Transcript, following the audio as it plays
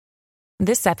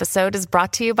This episode is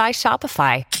brought to you by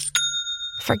Shopify.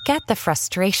 Forget the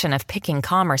frustration of picking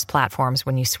commerce platforms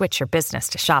when you switch your business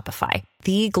to Shopify,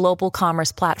 the global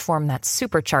commerce platform that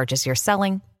supercharges your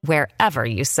selling wherever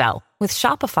you sell. With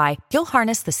Shopify, you'll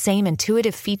harness the same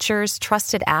intuitive features,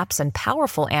 trusted apps, and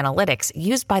powerful analytics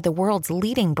used by the world's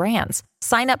leading brands.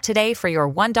 Sign up today for your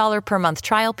 $1 per month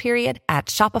trial period at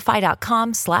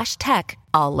shopify.com/tech,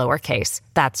 all lowercase.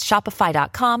 That's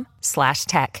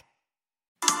shopify.com/tech.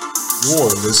 You're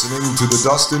listening to the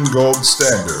Dustin Gold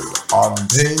Standard on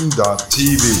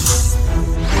Pain.tv.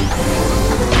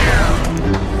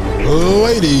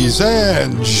 Ladies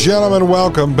and gentlemen,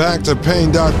 welcome back to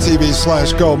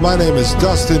Pain.tv/gold. My name is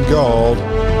Dustin Gold,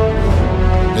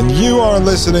 and you are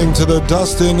listening to the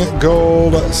Dustin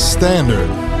Gold Standard.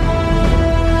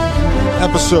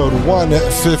 Episode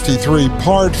 153,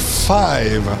 Part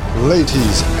 5,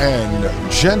 ladies and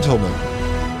gentlemen.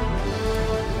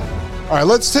 All right,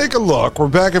 let's take a look. We're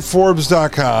back at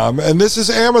Forbes.com, and this is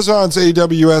Amazon's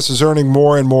AWS is earning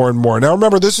more and more and more. Now,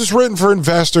 remember, this is written for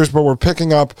investors, but we're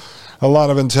picking up a lot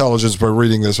of intelligence by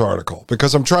reading this article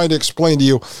because I'm trying to explain to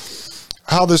you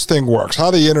how this thing works,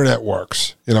 how the internet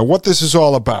works, what this is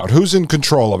all about, who's in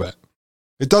control of it.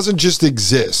 It doesn't just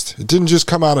exist. It didn't just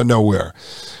come out of nowhere.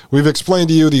 We've explained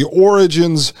to you the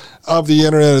origins of the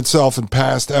internet itself in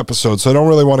past episodes, so I don't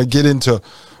really want to get into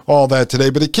all that today,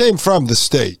 but it came from the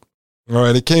state. All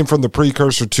right, it came from the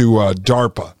precursor to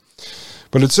DARPA.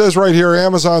 But it says right here,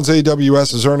 Amazon's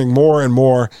AWS is earning more and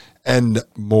more and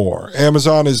more.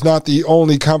 Amazon is not the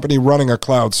only company running a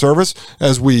cloud service.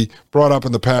 As we brought up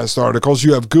in the past articles,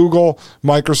 you have Google,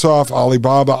 Microsoft,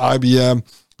 Alibaba, IBM,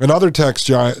 and other tech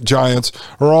giants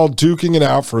are all duking it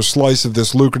out for a slice of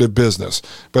this lucrative business.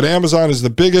 But Amazon is the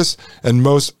biggest and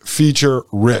most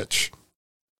feature-rich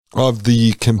of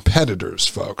the competitors,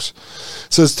 folks.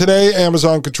 It says today,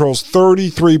 Amazon controls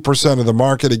 33% of the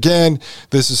market. Again,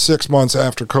 this is 6 months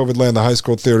after COVID Land, the high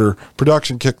school theater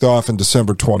production kicked off in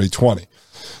December 2020. It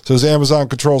says Amazon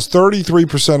controls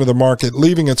 33% of the market,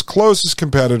 leaving its closest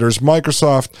competitors,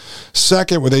 Microsoft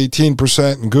second with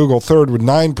 18% and Google third with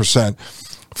 9%,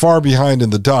 far behind in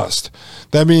the dust.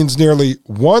 That means nearly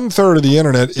 1/3 of the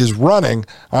internet is running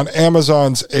on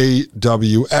Amazon's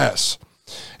AWS.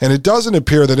 And it doesn't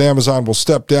appear that Amazon will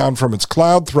step down from its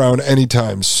cloud throne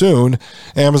anytime soon.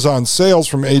 Amazon's sales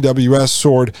from AWS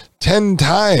soared 10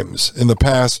 times in the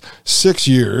past 6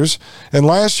 years. And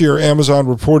last year, Amazon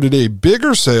reported a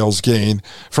bigger sales gain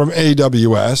from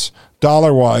AWS,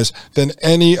 dollar-wise, than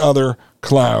any other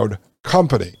cloud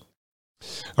company.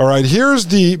 All right, here's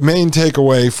the main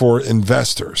takeaway for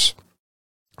investors.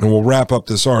 And we'll wrap up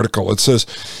this article. It says,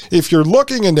 if you're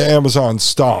looking into Amazon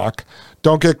stock,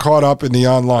 don't get caught up in the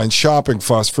online shopping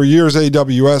fuss. For years,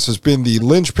 AWS has been the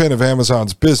linchpin of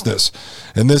Amazon's business.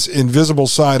 And this invisible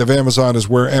side of Amazon is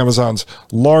where Amazon's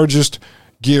largest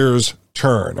gears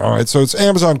turn. All right, so it's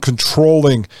Amazon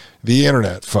controlling the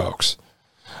internet, folks.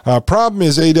 Problem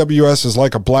is AWS is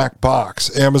like a black box.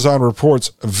 Amazon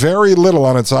reports very little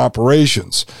on its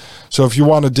operations. So if you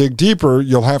want to dig deeper,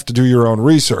 you'll have to do your own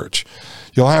research.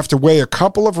 You'll have to weigh a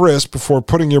couple of risks before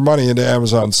putting your money into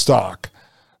Amazon stock.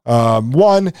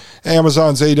 One,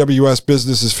 Amazon's AWS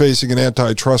business is facing an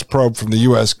antitrust probe from the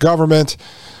U.S. government.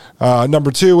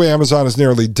 Number two, Amazon has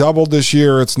nearly doubled this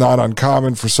year. It's not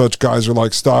uncommon for such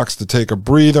geyser-like stocks to take a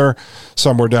breather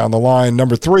somewhere down the line.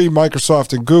 Number three,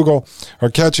 Microsoft and Google are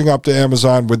catching up to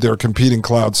Amazon with their competing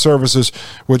cloud services,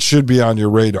 which should be on your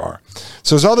radar. It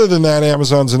says, other than that,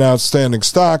 Amazon's an outstanding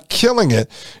stock, killing it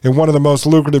in one of the most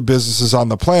lucrative businesses on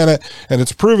the planet, and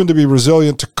it's proven to be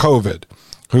resilient to COVID,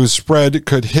 whose spread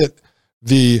could hit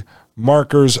the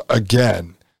markers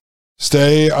again.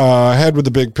 Stay ahead with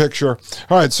the big picture.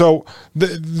 All right, so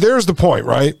there's the point,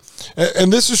 right?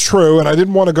 And this is true, and I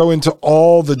didn't want to go into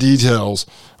all the details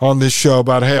on this show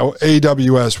about how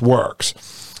AWS works.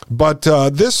 But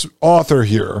this author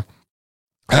here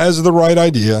has the right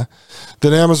idea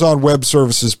that Amazon Web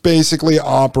Services basically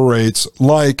operates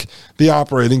like the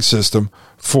operating system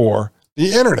for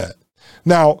the internet.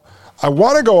 Now, I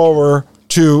want to go over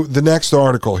to the next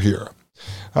article here.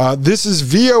 This is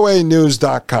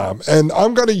voanews.com, and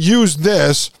I'm going to use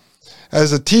this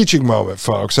as a teaching moment,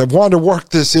 folks. I've wanted to work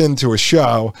this into a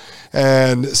show,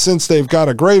 and since they've got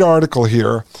a great article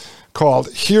here called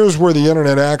Here's Where the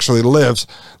Internet Actually Lives,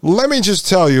 let me just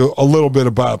tell you a little bit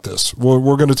about this.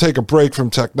 We're going to take a break from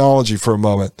technology for a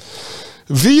moment.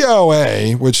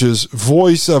 VOA, which is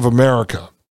Voice of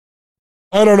America,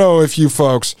 I don't know if you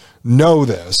folks know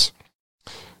this,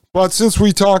 but since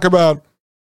we talk about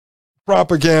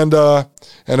propaganda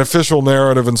and official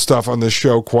narrative and stuff on this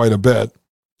show quite a bit,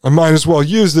 I might as well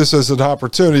use this as an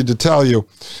opportunity to tell you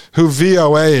who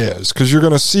VOA is, because you're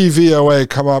going to see VOA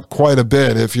come up quite a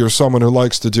bit if you're someone who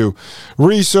likes to do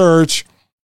research.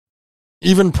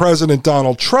 Even President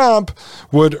Donald Trump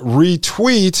would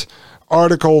retweet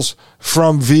articles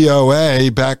from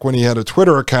VOA back when he had a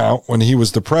Twitter account when he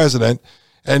was the president,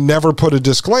 and never put a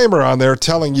disclaimer on there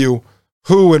telling you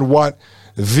who and what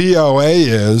VOA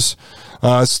is.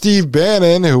 Steve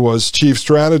Bannon, who was chief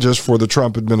strategist for the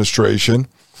Trump administration,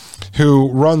 who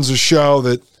runs a show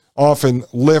that often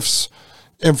lifts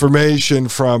information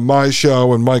from my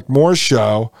show and Mike Moore's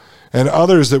show and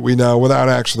others that we know without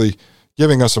actually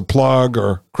giving us a plug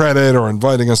or credit or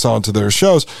inviting us onto their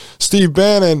shows. Steve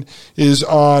Bannon is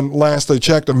on, last I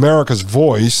checked, America's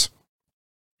Voice.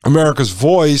 America's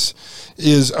Voice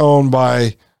is owned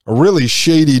by a really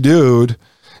shady dude.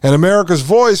 And America's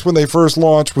Voice, when they first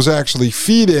launched, was actually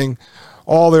feeding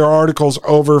all their articles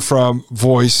over from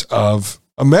Voice of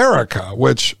America,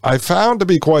 which I found to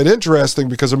be quite interesting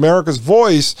because America's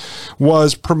Voice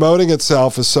was promoting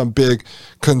itself as some big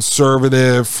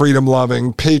conservative,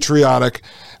 freedom-loving, patriotic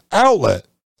outlet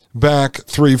back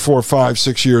 3, 4, 5,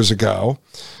 6 years ago.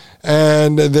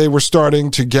 And they were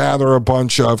starting to gather a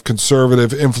bunch of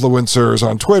conservative influencers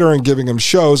on Twitter and giving them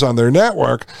shows on their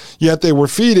network, yet they were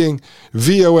feeding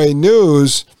VOA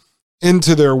News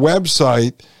into their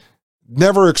website,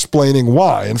 never explaining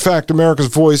why. In fact, America's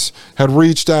Voice had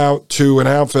reached out to an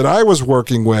outfit I was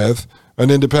working with, an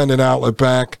independent outlet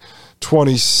back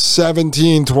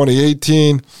 2017,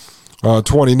 2018,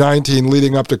 2019,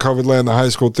 leading up to Covidland, the high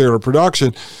school theater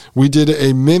production. We did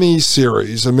a mini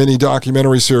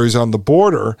documentary series on the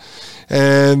border,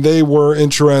 and they were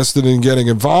interested in getting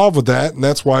involved with that, and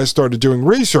that's why I started doing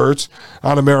research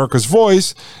on America's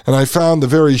Voice, and I found the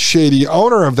very shady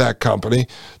owner of that company,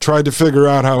 tried to figure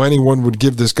out how anyone would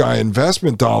give this guy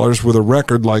investment dollars with a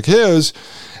record like his,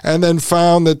 and then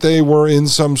found that they were in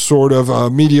some sort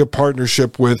of media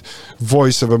partnership with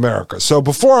Voice of America. So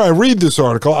before I read this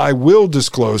article, I will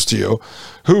disclose to you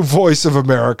who Voice of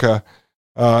America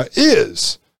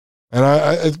is. And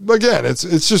again,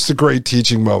 it's just a great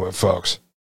teaching moment, folks.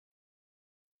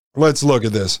 Let's look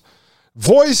at this.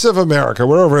 Voice of America,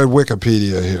 we're over at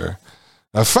Wikipedia here.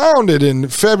 Founded in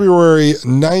February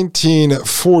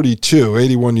 1942,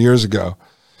 81 years ago.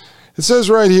 It says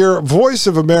right here, Voice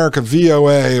of America,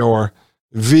 VOA, or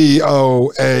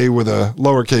VOA with a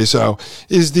lowercase o,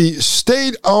 is the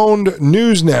state-owned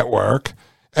news network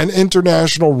and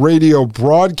international radio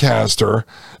broadcaster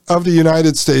of the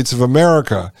United States of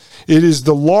America. It is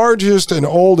the largest and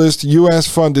oldest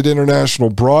U.S.-funded international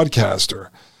broadcaster.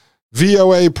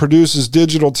 VOA produces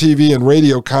digital TV and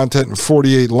radio content in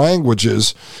 48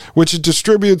 languages, which it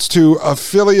distributes to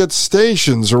affiliate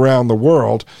stations around the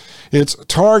world. Its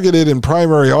targeted and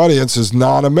primary audience is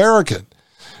non-American.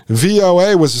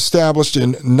 VOA was established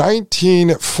in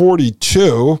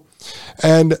 1942,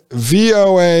 and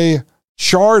VOA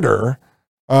Charter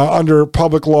under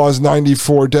Public Laws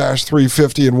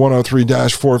 94-350 and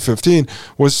 103-415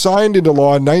 was signed into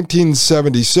law in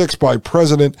 1976 by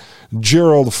President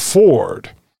Gerald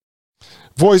Ford.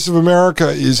 Voice of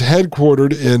America is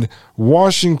headquartered in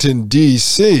Washington,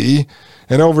 D.C.,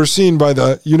 and overseen by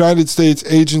the United States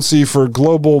Agency for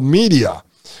Global Media,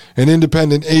 an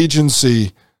independent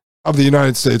agency of the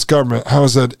United States government. How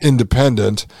is that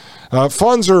independent?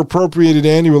 Funds are appropriated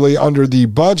annually under the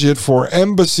budget for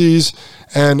embassies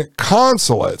and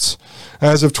consulates.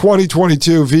 As of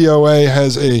 2022, VOA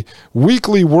has a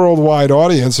weekly worldwide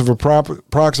audience of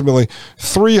approximately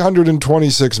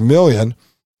 326 million,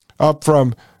 up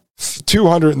from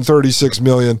 236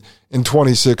 million in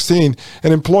 2016,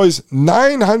 and employs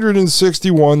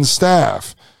 961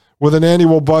 staff with an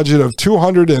annual budget of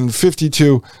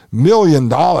 $252 million.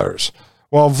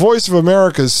 While Voice of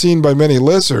America is seen by many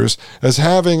listeners as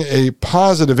having a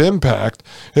positive impact,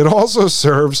 it also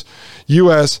serves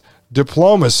U.S.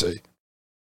 diplomacy.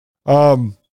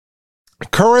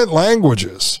 Current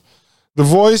languages. The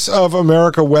Voice of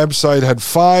America website had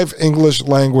 5 English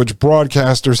language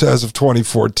broadcasters as of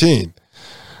 2014.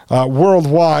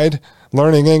 Worldwide,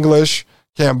 learning English,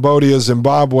 Cambodia,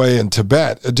 Zimbabwe, and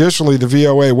Tibet. Additionally, the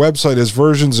VOA website has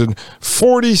versions in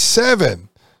 47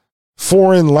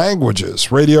 foreign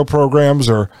languages. Radio programs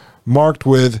are marked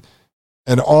with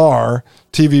an R,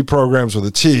 TV programs with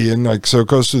a T, and so it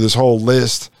goes through this whole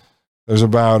list. There's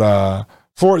about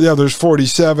there's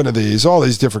 47 of these, all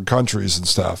these different countries and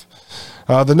stuff.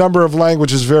 The number of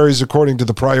languages varies according to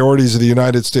the priorities of the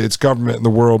United States government and the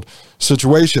world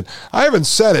situation. I haven't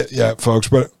said it yet, folks,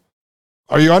 but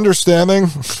are you understanding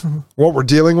what we're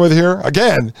dealing with here?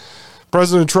 Again,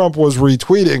 President Trump was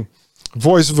retweeting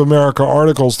Voice of America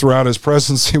articles throughout his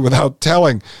presidency without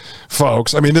telling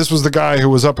folks. I mean, this was the guy who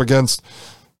was up against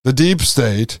the deep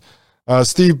state.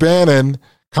 Steve Bannon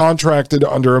contracted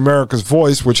under America's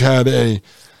Voice, which had a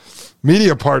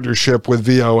media partnership with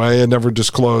VOA and never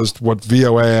disclosed what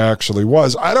VOA actually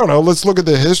was. I don't know. Let's look at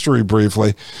the history briefly.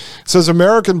 It says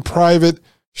American private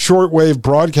shortwave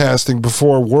broadcasting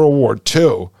before World War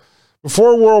II.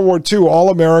 Before World War II, all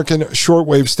American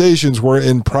shortwave stations were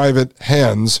in private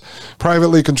hands.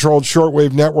 Privately controlled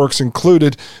shortwave networks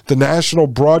included the National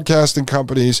Broadcasting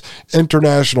Company's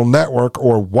International Network,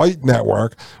 or White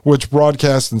Network, which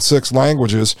broadcast in 6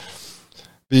 languages,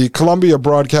 the Columbia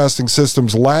Broadcasting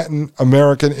System's Latin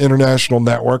American International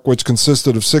Network, which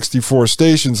consisted of 64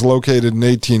 stations located in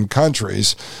 18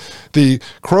 countries, the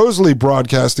Crosley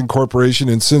Broadcasting Corporation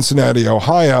in Cincinnati,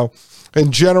 Ohio,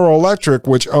 and General Electric,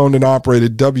 which owned and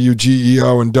operated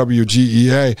WGEO and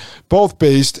WGEA, both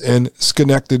based in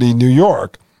Schenectady, New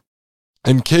York,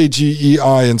 and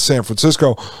KGEI in San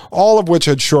Francisco, all of which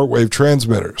had shortwave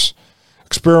transmitters.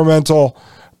 Experimental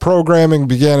programming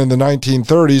began in the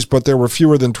 1930s, but there were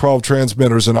fewer than 12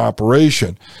 transmitters in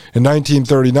operation. In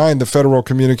 1939, the Federal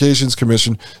Communications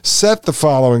Commission set the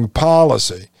following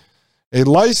policy. A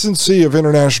licensee of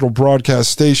international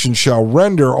broadcast stations shall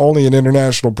render only an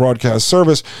international broadcast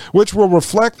service which will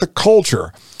reflect the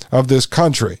culture of this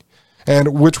country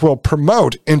and which will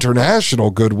promote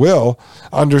international goodwill,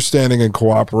 understanding, and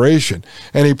cooperation.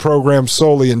 Any program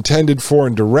solely intended for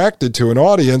and directed to an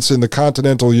audience in the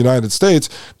continental United States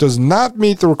does not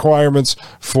meet the requirements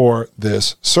for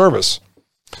this service.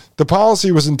 The policy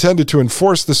was intended to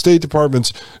enforce the State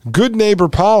Department's good neighbor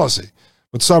policy,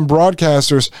 but some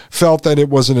broadcasters felt that it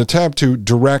was an attempt to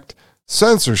direct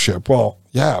censorship. Well,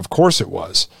 yeah, of course it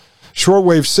was.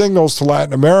 Shortwave signals to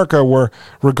Latin America were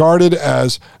regarded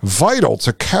as vital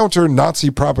to counter Nazi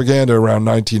propaganda around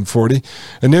 1940.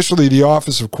 Initially, the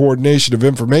Office of Coordination of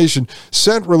Information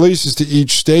sent releases to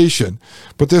each station,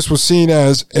 but this was seen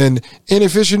as an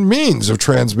inefficient means of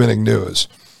transmitting news.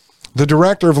 The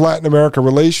director of Latin America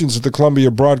Relations at the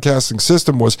Columbia Broadcasting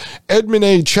System was Edmund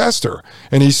A. Chester,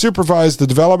 and he supervised the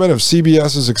development of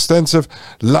CBS's extensive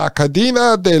La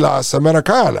Cadena de las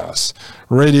Americanas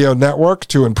radio network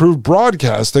to improve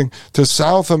broadcasting to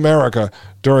South America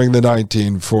during the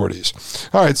 1940s.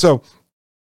 All right, so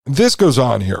this goes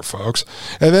on here, folks,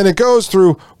 and then it goes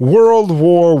through World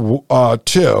War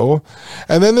II,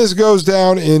 and then this goes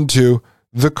down into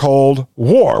the Cold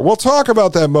War. We'll talk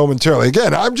about that momentarily.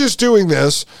 Again, I'm just doing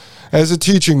this as a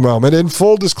teaching moment. In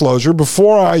full disclosure,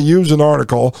 before I use an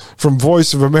article from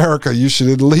Voice of America, you should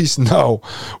at least know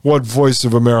what Voice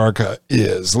of America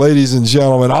is. Ladies and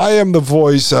gentlemen, I am the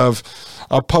voice of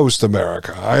a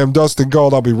post-America. I am Dustin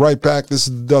Gold. I'll be right back. This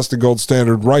is the Dustin Gold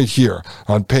Standard right here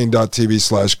on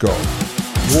Paine.tv/gold.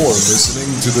 You're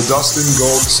listening to the Dustin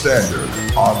Gold Standard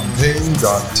on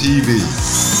Paine.tv.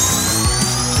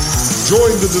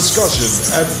 Join the discussion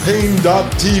at Paine.tv/gold.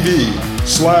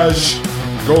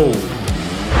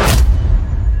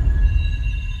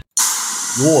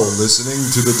 You're listening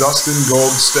to the Dustin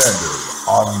Gold Standard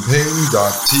on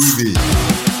Paine.tv.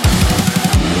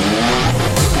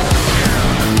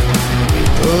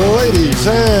 Ladies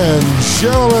and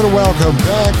gentlemen, welcome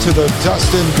back to the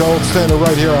Dustin Gold Standard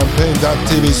right here on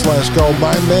Paine.tv/gold.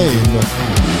 My name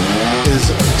is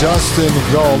Dustin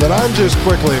Gold, and I'm just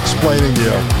quickly explaining to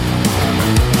you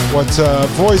what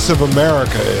Voice of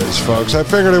America is, folks. I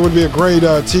figured it would be a great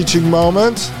teaching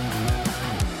moment,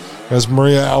 as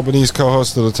Maria Albanese,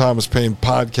 co-host of the Thomas Paine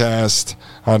podcast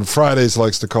on Fridays,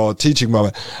 likes to call it, teaching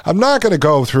moment. I'm not going to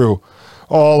go through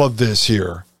all of this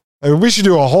here. I mean, we should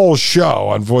do a whole show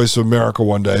on Voice of America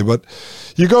one day, but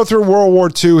you go through World War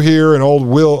II here and old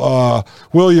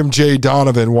William J.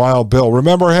 Donovan, Wild Bill.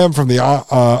 Remember him from the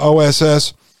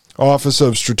OSS, Office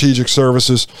of Strategic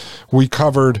Services? We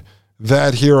covered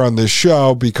that here on this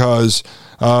show because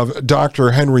of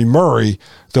Dr. Henry Murray,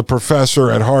 the professor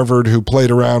at Harvard who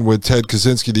played around with Ted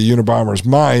Kaczynski, the Unabomber's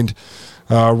mind,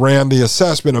 ran the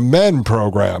Assessment of Men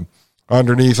program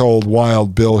underneath old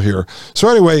Wild Bill here. So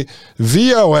anyway,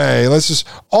 VOA,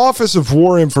 Office of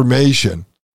War Information,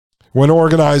 when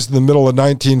organized in the middle of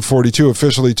 1942,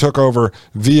 officially took over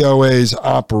VOA's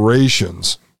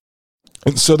operations.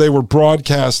 And so they were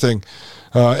broadcasting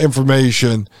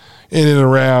information in and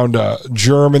around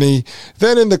Germany.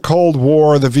 Then in the Cold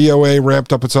War, the VOA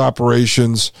ramped up its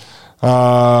operations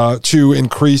to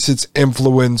increase its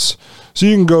influence. So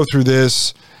you can go through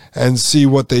this and see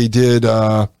what they did,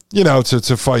 to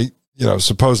fight,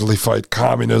 supposedly fight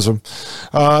communism.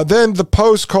 Then the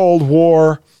post-Cold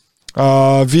War,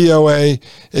 VOA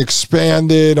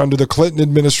expanded under the Clinton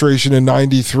administration in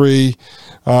 93.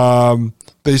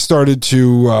 They started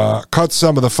to cut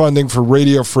some of the funding for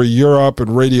Radio Free Europe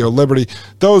and Radio Liberty.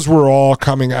 Those were all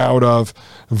coming out of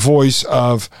Voice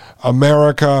of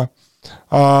America.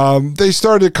 They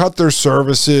started to cut their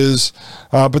services,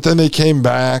 but then they came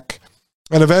back.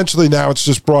 And eventually now it's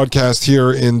just broadcast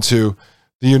here into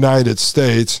the United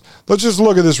States. Let's just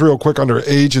look at this real quick under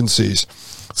agencies.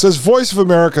 It says Voice of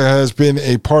America has been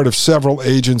a part of several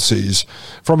agencies.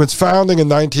 From its founding in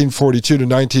 1942 to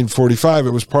 1945,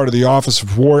 it was part of the Office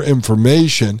of War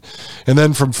Information. And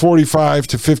then from 45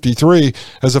 to 53,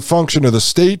 as a function of the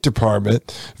State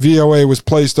Department, VOA was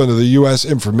placed under the U.S.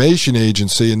 Information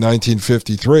Agency in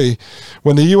 1953.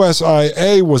 When the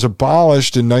USIA was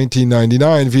abolished in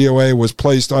 1999, VOA was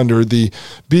placed under the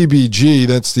BBG,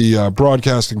 that's the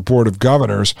Broadcasting Board of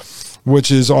Governors,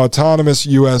 which is autonomous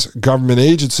U.S. government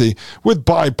agency with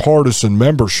bipartisan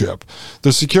membership.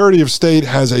 The Secretary of State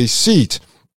has a seat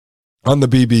on the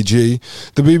BBG.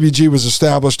 The BBG was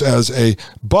established as a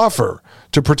buffer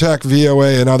to protect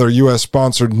VOA and other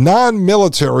U.S.-sponsored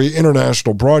non-military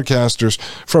international broadcasters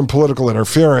from political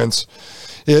interference.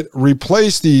 It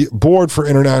replaced the Board for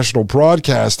International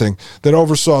Broadcasting that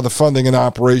oversaw the funding and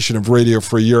operation of Radio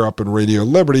Free Europe and Radio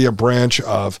Liberty, a branch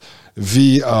of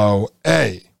VOA.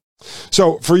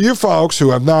 So for you folks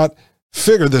who have not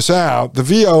figured this out, the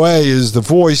VOA is the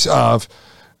voice of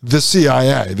the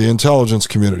CIA, the intelligence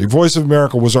community. Voice of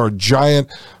America was our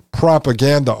giant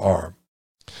propaganda arm.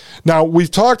 Now, we've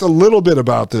talked a little bit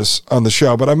about this on the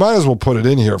show, but I might as well put it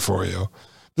in here for you.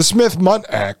 The Smith-Mundt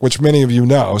Act, which many of you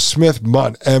know,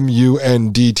 Smith-Mundt,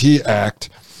 M-U-N-D-T Act,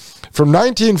 from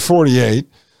 1948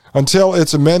 until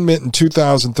its amendment in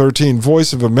 2013,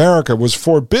 Voice of America was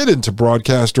forbidden to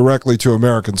broadcast directly to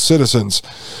American citizens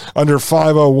under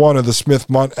 501 of the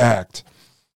Smith-Mundt Act.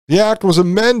 The act was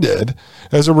amended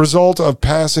as a result of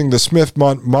passing the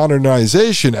Smith-Mundt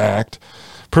Modernization Act,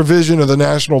 provision of the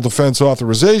National Defense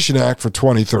Authorization Act for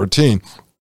 2013.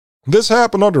 This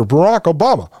happened under Barack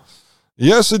Obama.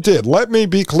 Yes, it did. Let me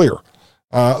be clear.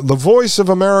 The Voice of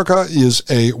America is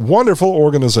a wonderful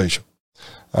organization.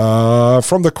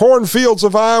 From the cornfields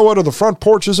of Iowa to the front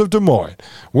porches of Des Moines,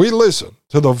 we listen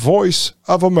to the Voice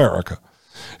of America.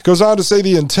 It goes on to say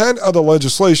the intent of the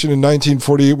legislation in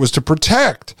 1948 was to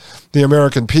protect the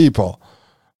American people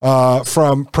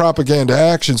from propaganda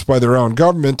actions by their own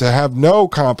government, to have no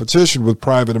competition with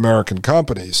private American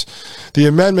companies. The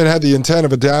amendment had the intent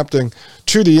of adapting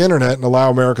to the internet and allow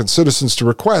American citizens to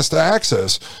request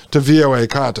access to VOA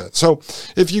content. So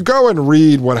if you go and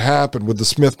read what happened with the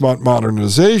Smith-Mundt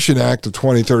Modernization Act of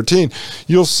 2013,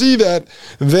 you'll see that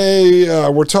they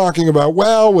were talking about,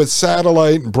 well, with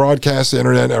satellite and broadcast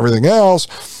internet and everything else,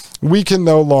 we can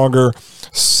no longer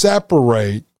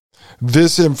separate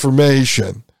this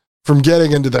information from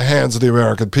getting into the hands of the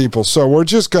American people. So we're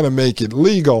just going to make it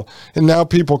legal, and now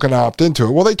people can opt into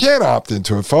it. Well, they can't opt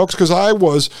into it, folks, because I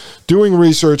was doing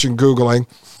research and Googling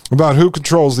about who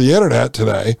controls the internet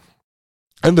today,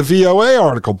 and the VOA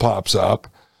article pops up,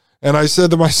 and I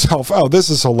said to myself, oh, this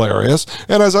is hilarious.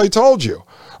 And as I told you,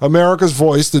 America's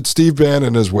Voice that Steve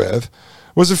Bannon is with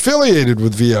was affiliated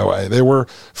with VOA. They were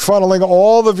funneling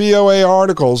all the VOA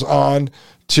articles on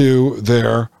to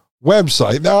their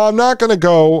website. Now, I'm not going to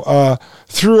go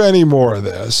through any more of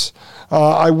this.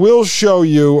 I will show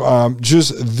you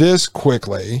just this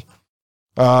quickly.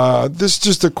 This is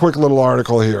just a quick little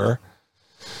article here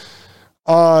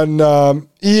on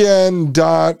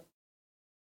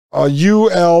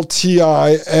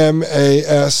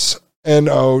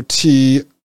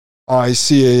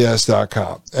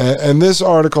ultimasnoticas.com. And this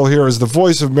article here is The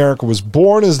Voice of America was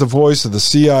born as the voice of the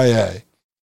CIA.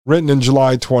 Written in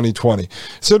July 2020. It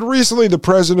said recently the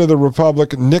president of the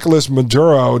Republic, Nicolas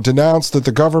Maduro, denounced that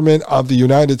the government of the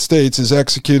United States is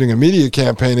executing a media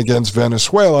campaign against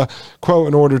Venezuela, quote,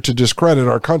 in order to discredit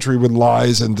our country with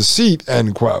lies and deceit,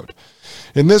 end quote.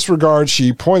 In this regard,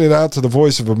 she pointed out to the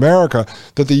Voice of America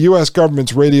that the U.S.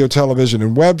 government's radio, television,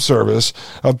 and web service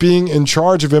of being in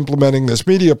charge of implementing this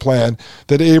media plan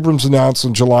that Abrams announced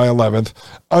on July 11th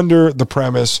under the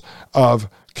premise of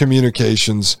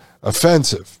communications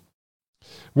offensive.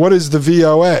 What is the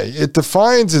VOA? It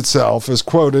defines itself as,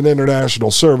 quote, an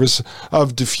international service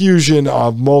of diffusion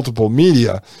of multiple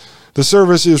media. The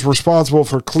service is responsible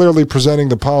for clearly presenting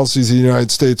the policies of the United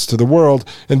States to the world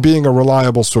and being a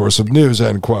reliable source of news,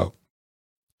 end quote.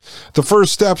 The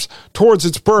first steps towards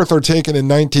its birth are taken in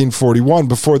 1941,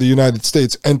 before the United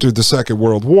States entered the Second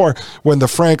World War, when the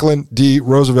Franklin D.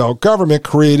 Roosevelt government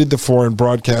created the Foreign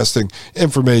Broadcasting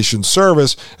Information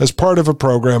Service as part of a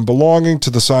program belonging to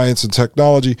the Science and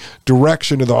Technology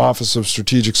Direction of the Office of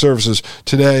Strategic Services,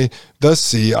 today the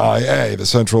CIA, the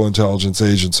Central Intelligence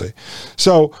Agency.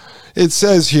 So it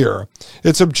says here,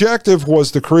 its objective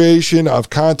was the creation of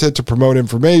content to promote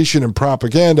information and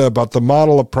propaganda about the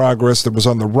model of progress that was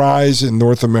on the rise in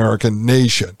North American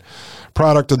nation,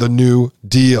 product of the New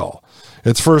Deal.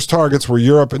 Its first targets were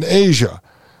Europe and Asia,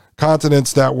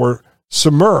 continents that were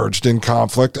submerged in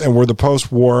conflict and where the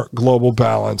post-war global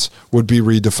balance would be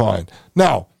redefined.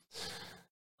 Now,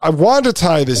 I want to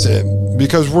tie this in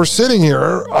because we're sitting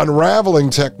here unraveling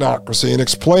technocracy and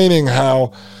explaining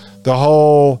how the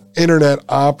whole internet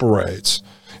operates.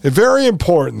 It's very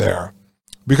important there,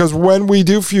 because when we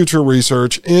do future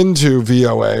research into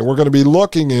VOA, we're going to be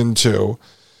looking into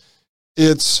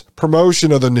its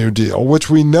promotion of the New Deal, which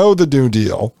we know the New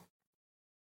Deal,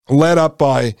 led up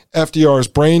by FDR's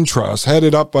Brain Trust,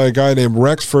 headed up by a guy named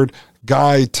Rexford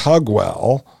Guy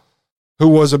Tugwell, who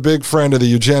was a big friend of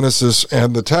the eugenicists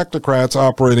and the technocrats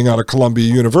operating out of Columbia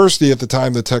University at the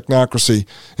time the Technocracy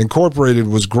Incorporated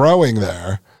was growing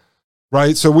there.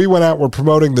 Right, so we went out, we're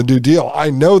promoting the New Deal.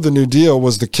 I know the New Deal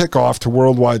was the kickoff to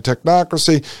worldwide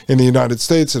technocracy in the United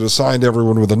States. It assigned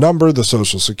everyone with a number, the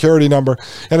Social Security number.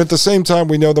 And at the same time,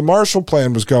 we know the Marshall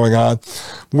Plan was going on,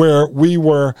 where we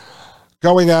were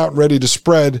going out and ready to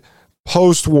spread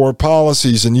post-war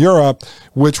policies in Europe,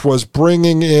 which was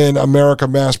bringing in America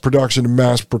mass production and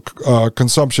mass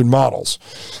consumption models.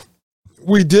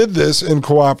 We did this in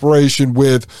cooperation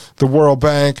with the World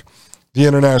Bank, the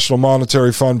International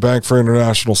Monetary Fund, Bank for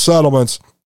International Settlements,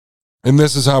 and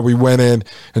this is how we went in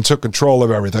and took control of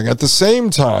everything. At the same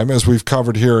time, as we've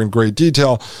covered here in great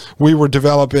detail, we were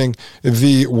developing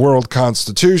the World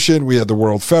Constitution. We had the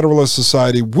World Federalist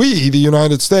Society. We, the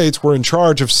United States, were in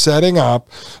charge of setting up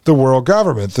the world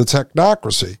government, the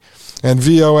technocracy, and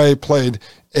VOA played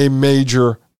a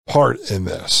major part in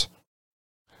this.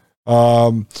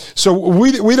 So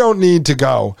we don't need to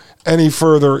go any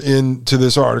further into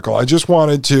this article. I just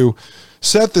wanted to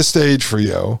set the stage for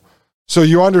you so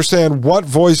you understand what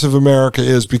Voice of America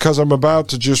is, because I'm about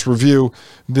to just review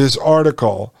this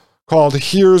article called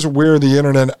Here's Where the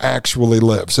Internet Actually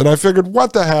Lives. And I figured,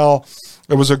 what the hell,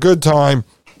 it was a good time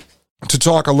to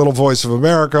talk a little Voice of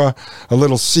America, a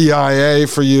little CIA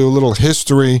for you, a little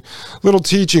history, a little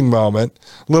teaching moment,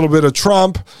 a little bit of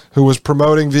Trump, who was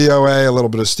promoting VOA, a little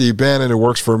bit of Steve Bannon, who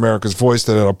works for America's Voice,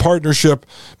 that had a partnership,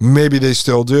 maybe they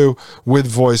still do, with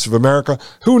Voice of America.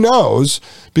 Who knows?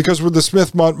 Because with the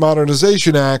Smith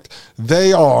Modernization Act,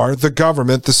 they are, the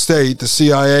government, the state, the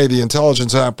CIA, the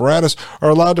intelligence apparatus, are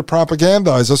allowed to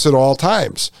propagandize us at all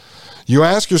times. You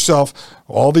ask yourself,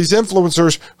 all these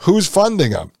influencers, who's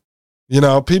funding them? You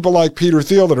know, people like Peter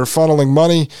Thiel that are funneling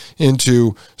money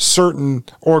into certain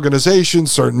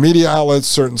organizations, certain media outlets,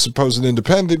 certain supposed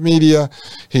independent media.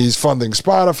 He's funding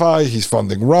Spotify. He's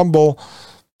funding Rumble.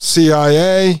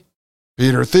 CIA,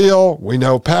 Peter Thiel. We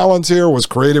know Palantir was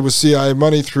created with CIA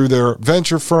money through their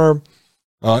venture firm,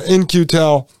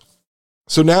 InQtel.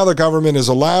 So now the government is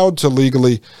allowed to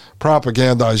legally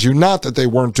propagandize you. Not that they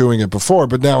weren't doing it before,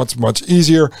 but now it's much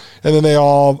easier. And then they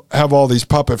all have all these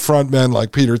puppet front men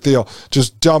like Peter Thiel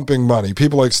just dumping money.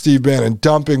 People like Steve Bannon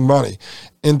dumping money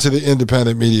into the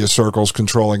independent media circles,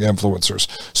 controlling influencers.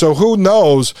 So who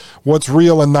knows what's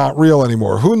real and not real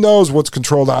anymore? Who knows what's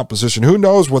controlled opposition? Who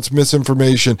knows what's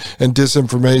misinformation and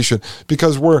disinformation?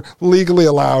 Because we're legally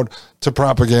allowed to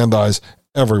propagandize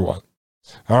everyone.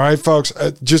 All right, folks,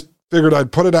 just figured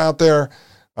I'd put it out there,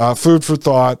 food for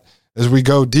thought, as we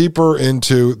go deeper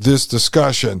into this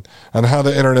discussion on how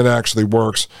the internet actually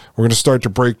works. We're going to start to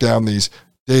break down these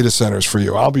data centers for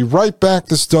you. I'll be right back.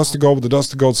 This is Dustin Gold with the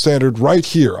Dustin Gold Standard right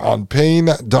here on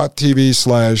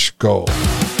Paine.tv/gold.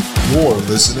 You're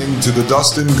listening to the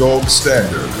Dustin Gold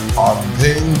Standard on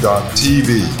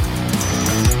Paine.tv.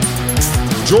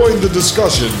 Join the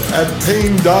discussion at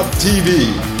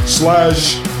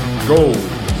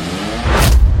Paine.tv/gold.